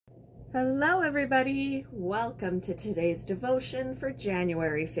Hello, everybody. Welcome to today's devotion for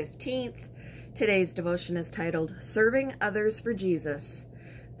January 15th. Today's devotion is titled, Serving Others for Jesus.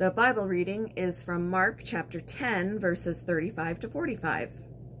 The Bible reading is from Mark chapter 10, verses 35 to 45.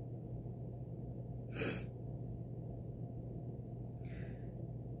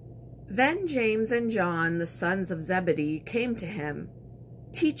 Then James and John, the sons of Zebedee, came to him.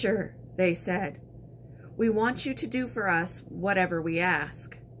 "Teacher," they said, "we want you to do for us whatever we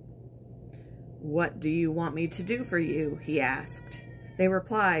ask." "What do you want me to do for you?" he asked. They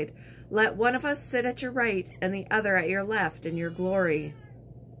replied, "Let one of us sit at your right and the other at your left in your glory."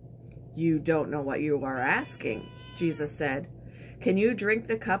 "You don't know what you are asking," Jesus said. "Can you drink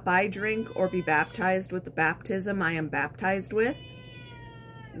the cup I drink or be baptized with the baptism I am baptized with?"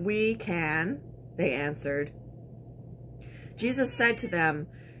 "We can," they answered. Jesus said to them,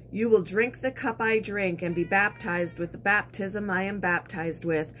 "You will drink the cup I drink and be baptized with the baptism I am baptized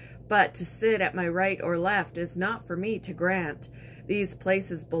with, but to sit at my right or left is not for me to grant. These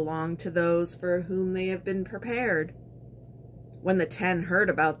places belong to those for whom they have been prepared." When the 10 heard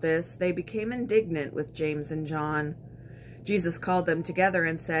about this, they became indignant with James and John. Jesus called them together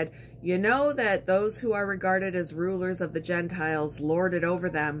and said, "You know that those who are regarded as rulers of the Gentiles lord it over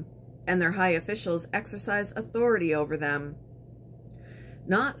them, and their high officials exercise authority over them.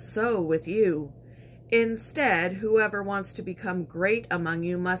 Not so with you. Instead, whoever wants to become great among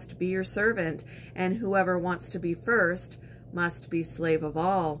you must be your servant, and whoever wants to be first must be slave of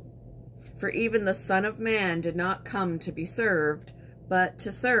all. For even the Son of Man did not come to be served, but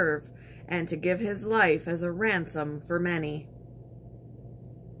to serve, and to give his life as a ransom for many."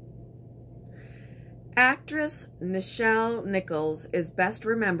 Actress Nichelle Nichols is best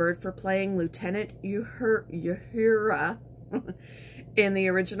remembered for playing Lieutenant Uhura in the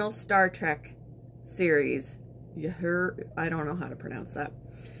original Star Trek series. I don't know how to pronounce that.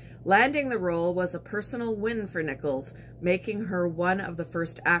 Landing the role was a personal win for Nichols, making her one of the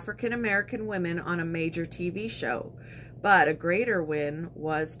first African-American women on a major TV show. But a greater win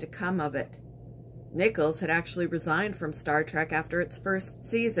was to come of it. Nichols had actually resigned from Star Trek after its first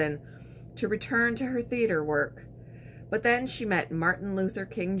season to return to her theater work. But then she met Martin Luther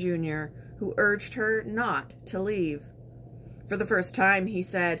King Jr., who urged her not to leave. For the first time, he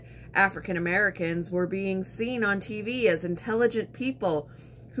said, African Americans were being seen on TV as intelligent people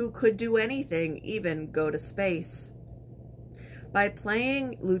who could do anything, even go to space. By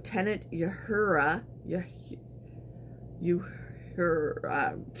playing Lieutenant Uhura,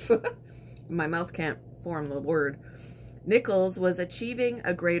 my mouth can't form the word, Nichols was achieving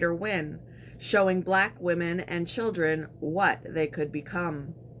a greater win, showing black women and children what they could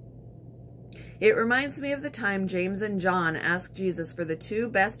become. It reminds me of the time James and John asked Jesus for the 2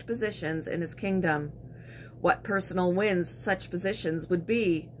 best positions in his kingdom, what personal wins such positions would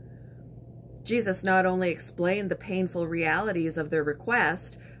be. Jesus not only explained the painful realities of their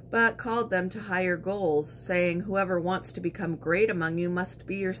request, but called them to higher goals, saying, "Whoever wants to become great among you must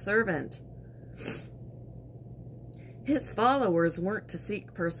be your servant." His followers weren't to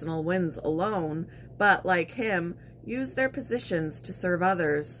seek personal wins alone, but, like him, use their positions to serve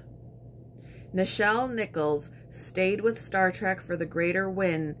others. Nichelle Nichols stayed with Star Trek for the greater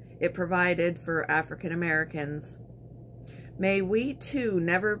win it provided for African Americans. May we, too,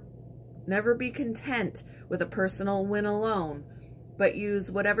 never be content with a personal win alone, but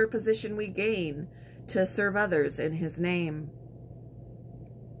use whatever position we gain to serve others in His name.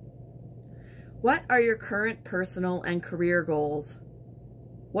 What are your current personal and career goals?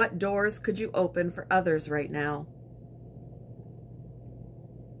 What doors could you open for others right now?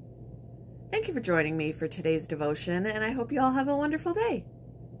 Thank you for joining me for today's devotion, and I hope you all have a wonderful day.